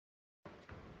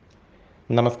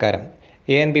നമസ്കാരം.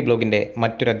 A&B ബ്ലോഗിൻ്റെ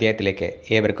മറ്റൊരു അധ്യായത്തിലേക്ക്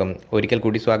ഏവർക്കും ഒരിക്കൽ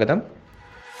കൂടി സ്വാഗതം.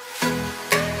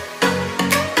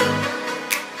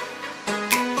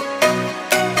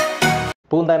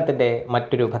 പൂന്താനത്തിൻ്റെ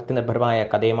മറ്റൊരു ഭക്തിനിർഭരമായ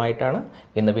കഥയുമായിട്ടാണ്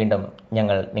ഇന്ന് വീണ്ടും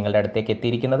ഞങ്ങൾ നിങ്ങളുടെ അടുത്തേക്ക്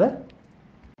എത്തിയിരിക്കുന്നത്.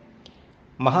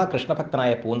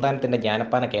 മഹാകൃഷ്ണഭക്തനായ പൂന്താനത്തിൻ്റെ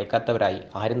ജ്ഞാനപ്പാന കേൾക്കാത്തവരായി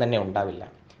ആരും തന്നെ ഉണ്ടാവില്ല.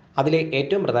 അതിലെ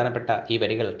ഏറ്റവും പ്രധാനപ്പെട്ട ഈ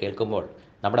വരികൾ കേൾക്കുമ്പോൾ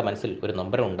നമ്മുടെ മനസ്സിൽ ഒരു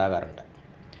നൊമ്പരം ഉണ്ടാകാറുണ്ട്.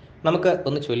 നമുക്ക്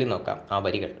ഒന്ന് ചൊല്ലി നോക്കാം ആ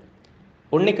വരികൾ.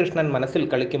 ഉണ്ണികൃഷ്ണൻ മനസ്സിൽ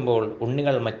കളിക്കുമ്പോൾ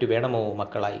ഉണ്ണികൾ മറ്റു വേണമോ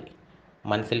മക്കളായി.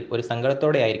 മനസ്സിൽ ഒരു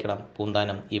സങ്കടത്തോടെ ആയിരിക്കണം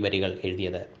പൂന്താനം ഈ വരികൾ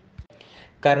എഴുതിയത്.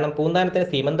 കാരണം പൂന്താനത്തിന്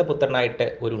സീമന്തപുത്രനായിട്ട്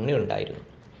ഒരു ഉണ്ണി ഉണ്ടായിരുന്നു.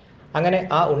 അങ്ങനെ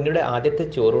ആ ഉണ്ണിയുടെ ആദ്യത്തെ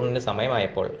ചോറൂണിന്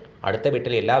സമയമായപ്പോൾ അടുത്ത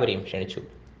വീട്ടിലെ എല്ലാവരെയും ക്ഷണിച്ചു.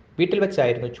 വീട്ടിൽ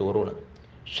വെച്ചായിരുന്നു ചോറൂണ്.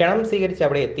 ക്ഷണം സ്വീകരിച്ച്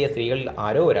അവിടെ എത്തിയ സ്ത്രീകളിൽ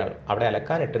ആരോ ഒരാൾ അവിടെ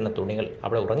അലക്കാനിട്ടുന്ന തുണികൾ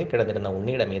അവിടെ ഉറങ്ങിക്കിടന്നിരുന്ന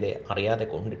ഉണ്ണിയുടെ മീതെ അറിയാതെ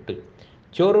കൊണ്ടിട്ടു.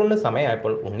 ചോറൂണിന്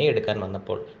സമയമായപ്പോൾ ഉണ്ണി എടുക്കാൻ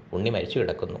വന്നപ്പോൾ ഉണ്ണി മരിച്ചു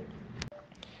കിടക്കുന്നു.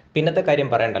 പിന്നത്തെ കാര്യം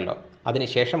പറയണ്ടല്ലോ.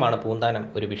 അതിനുശേഷമാണ് പൂന്താനം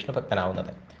ഒരു വിഷ്ണുഭക്തനാവുന്നത്.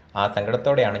 ആ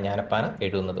സങ്കടത്തോടെയാണ് ജ്ഞാനപ്പാന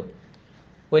എഴുതുന്നതും.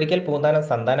 ഒരിക്കൽ പൂന്താനം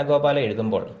സന്താനഗോപാല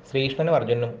എഴുതുമ്പോൾ ശ്രീകൃഷ്ണനും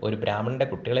അർജുനനും ഒരു ബ്രാഹ്മണന്റെ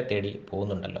കുട്ടികളെ തേടി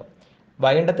പോകുന്നുണ്ടല്ലോ.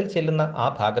 വൈകുണ്ഠത്തിൽ ചെല്ലുന്ന ആ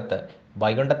ഭാഗത്ത്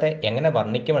വൈകുണ്ഠത്തെ എങ്ങനെ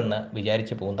വർണ്ണിക്കുമെന്ന്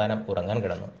വിചാരിച്ച് പൂന്താനം ഉറങ്ങാൻ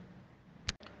കിടന്നു.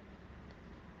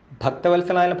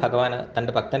 ഭക്തവത്സലായ ഭഗവാന്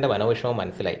തൻ്റെ ഭക്തൻ്റെ മനോവിഷമം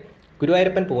മനസ്സിലായി.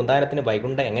 ഗുരുവായൂരപ്പൻ പൂന്താനത്തിന്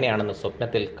വൈകുണ്ഠം എങ്ങനെയാണെന്ന്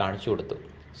സ്വപ്നത്തിൽ കാണിച്ചു കൊടുത്തു.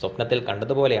 സ്വപ്നത്തിൽ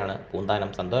കണ്ടതുപോലെയാണ് പൂന്താനം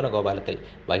സന്താനഗോപാലത്തിൽ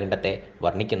വൈകുണ്ഠത്തെ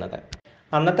വർണ്ണിക്കുന്നത്.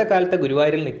 അന്നത്തെ കാലത്ത്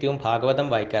ഗുരുവായൂരിൽ നിത്യവും ഭാഗവതം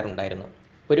വായിക്കാറുണ്ടായിരുന്നു.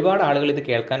 ഒരുപാട് ആളുകൾ ഇത്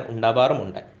കേൾക്കാൻ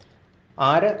ഉണ്ടാവാറുമുണ്ട്.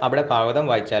 ആര് അവിടെ ഭാഗവതം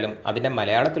വായിച്ചാലും അതിൻ്റെ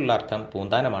മലയാളത്തിലുള്ള അർത്ഥം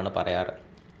പൂന്താനമാണ് പറയാറ്.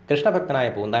 കൃഷ്ണഭക്തനായ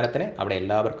പൂന്താനത്തിന് അവിടെ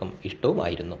എല്ലാവർക്കും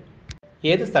ഇഷ്ടവുമായിരുന്നു.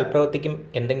 ഏത് സൽപ്രവൃത്തിക്കും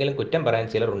എന്തെങ്കിലും കുറ്റം പറയാൻ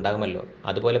ചിലർ ഉണ്ടാകുമല്ലോ.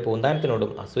 അതുപോലെ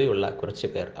പൂന്താനത്തിനോടും അസൂയുള്ള കുറച്ച്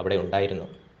പേർ അവിടെ ഉണ്ടായിരുന്നു.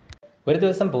 ഒരു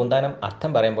ദിവസം പൂന്താനം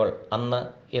അർത്ഥം പറയുമ്പോൾ അന്ന്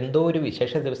എന്തോ ഒരു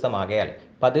വിശേഷ ദിവസമാകയാൽ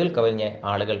പതിവിൽ കവിഞ്ഞ്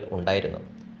ആളുകൾ ഉണ്ടായിരുന്നു.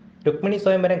 രുക്മിണി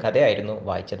സ്വയംവരം കഥയായിരുന്നു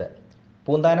വായിച്ചത്.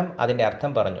 പൂന്താനം അതിൻ്റെ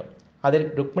അർത്ഥം പറഞ്ഞു. അതിൽ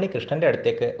രുക്മിണി കൃഷ്ണൻ്റെ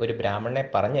അടുത്തേക്ക് ഒരു ബ്രാഹ്മണനെ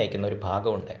പറഞ്ഞയക്കുന്ന ഒരു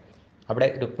ഭാഗമുണ്ട്. അവിടെ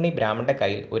രുക്മിണി ബ്രാഹ്മണൻ്റെ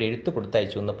കയ്യിൽ ഒരു എഴുത്ത്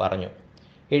കൊടുത്തയച്ചു എന്ന് പറഞ്ഞു.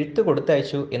 എഴുത്ത്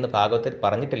കൊടുത്തയച്ചു എന്ന് ഭാഗവത്തിൽ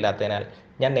പറഞ്ഞിട്ടില്ലാത്തതിനാൽ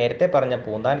ഞാൻ നേരത്തെ പറഞ്ഞ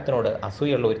പൂന്താനത്തിനോട്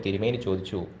അസൂയുള്ള ഒരു തിരുമേനി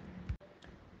ചോദിച്ചു,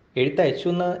 എഴുത്തയച്ചു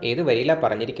എന്ന് ഏത് വരിയിലാണ്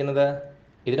പറഞ്ഞിരിക്കുന്നത്?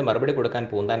 ഇതിന് മറുപടി കൊടുക്കാൻ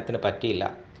പൂന്താനത്തിന് പറ്റിയില്ല.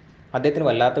 അദ്ദേഹത്തിന്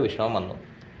വല്ലാത്ത വിഷമം വന്നു.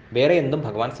 വേറെ എന്തും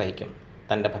ഭഗവാൻ സഹിക്കും,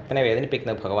 തൻ്റെ ഭക്തനെ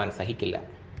വേദനിപ്പിക്കുന്നത് ഭഗവാൻ സഹിക്കില്ല.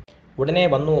 ഉടനെ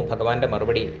വന്നു ഭഗവാന്റെ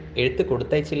മറുപടി. എഴുത്ത്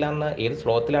കൊടുത്തയച്ചില്ല എന്ന് ഏത്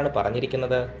ശ്ലോകത്തിലാണ്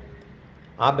പറഞ്ഞിരിക്കുന്നത്?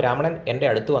 ആ ബ്രാഹ്മണൻ എൻ്റെ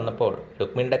അടുത്ത് വന്നപ്പോൾ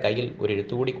രുക്മിണിയുടെ കയ്യിൽ ഒരു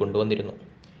എഴുത്തുകൂടി കൊണ്ടുവന്നിരുന്നു.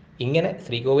 ഇങ്ങനെ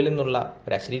ശ്രീകോവിലിൽ നിന്നുള്ള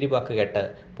ഒരു അശരീരി വാക്ക് കേട്ട്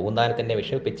പൂന്താനത്തിനെ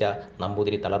വിഷമിപ്പിച്ച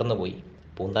നമ്പൂതിരി തളർന്നുപോയി.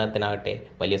 പൂന്താനത്തിനാകട്ടെ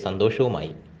വലിയ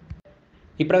സന്തോഷവുമായി.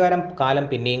 ഇപ്രകാരം കാലം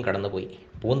പിന്നെയും കടന്നുപോയി.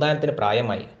 പൂന്താനത്തിന്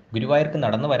പ്രായമായി. ഗുരുവായൂർക്ക്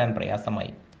നടന്നു വരാൻ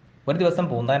പ്രയാസമായി. ഒരു ദിവസം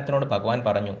പൂന്താനത്തിനോട് ഭഗവാൻ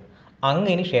പറഞ്ഞു, അങ്ങ്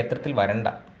ഇനി ക്ഷേത്രത്തിൽ വരണ്ട,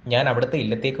 ഞാൻ അവിടുത്തെ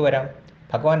ഇല്ലത്തേക്ക് വരാം.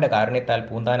 ഭഗവാന്റെ കാരുണ്യത്താൽ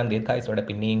പൂന്താനം ദീർഘായുസ്സോടെ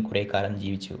പിന്നെയും കുറേ കാലം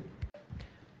ജീവിച്ചു.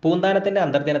 പൂന്താനത്തിൻ്റെ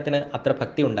അന്തർജനത്തിന് അത്ര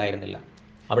ഭക്തി ഉണ്ടായിരുന്നില്ല.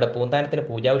 അവിടെ പൂന്താനത്തിന്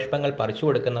പൂജാപുഷ്പങ്ങൾ പറിച്ചു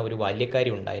കൊടുക്കുന്ന ഒരു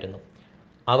ബാല്യക്കാരി ഉണ്ടായിരുന്നു.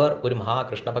 അവർ ഒരു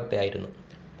മഹാകൃഷ്ണഭക്തയായിരുന്നു.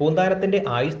 പൂന്താനത്തിൻ്റെ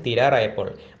ആയുസ് തീരാറായപ്പോൾ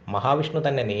മഹാവിഷ്ണു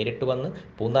തന്നെ നേരിട്ട് വന്ന്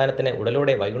പൂന്താനത്തിനെ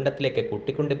ഉടലോടെ വൈകുണ്ഠത്തിലേക്ക്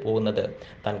കൂട്ടിക്കൊണ്ടു പോകുന്നത്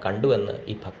താൻ കണ്ടുവെന്ന്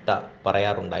ഈ ഭക്ത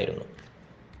പറയാറുണ്ടായിരുന്നു.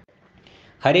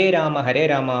 ഹരേ രാമ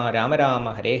രാമ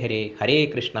രാമ ഹരേ ഹരേ, ഹരേ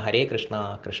കൃഷ്ണ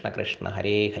കൃഷ്ണ കൃഷ്ണ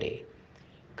ഹരേ ഹരേ.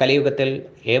 കലിയുഗത്തിൽ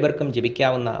ഏവർക്കും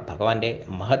ജപിക്കാവുന്ന ഭഗവാന്റെ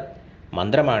മഹത്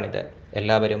മന്ത്രമാണിത്.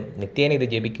 എല്ലാവരും നിത്യേന ഇത്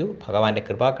ജപിക്കൂ. ഭഗവാന്റെ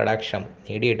കൃപാകടാക്ഷം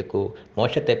നേടിയെടുക്കൂ,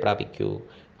 മോക്ഷത്തെ പ്രാപിക്കൂ.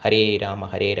 ഹരേ രാമ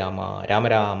രാമ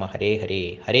രാമ ഹരേ ഹരേ,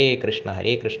 ഹരേ കൃഷ്ണ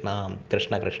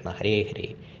കൃഷ്ണ കൃഷ്ണ ഹരേ ഹരേ.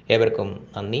 ഏവർക്കും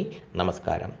നന്ദി,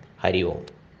 നമസ്കാരം. ഹരി ഓം.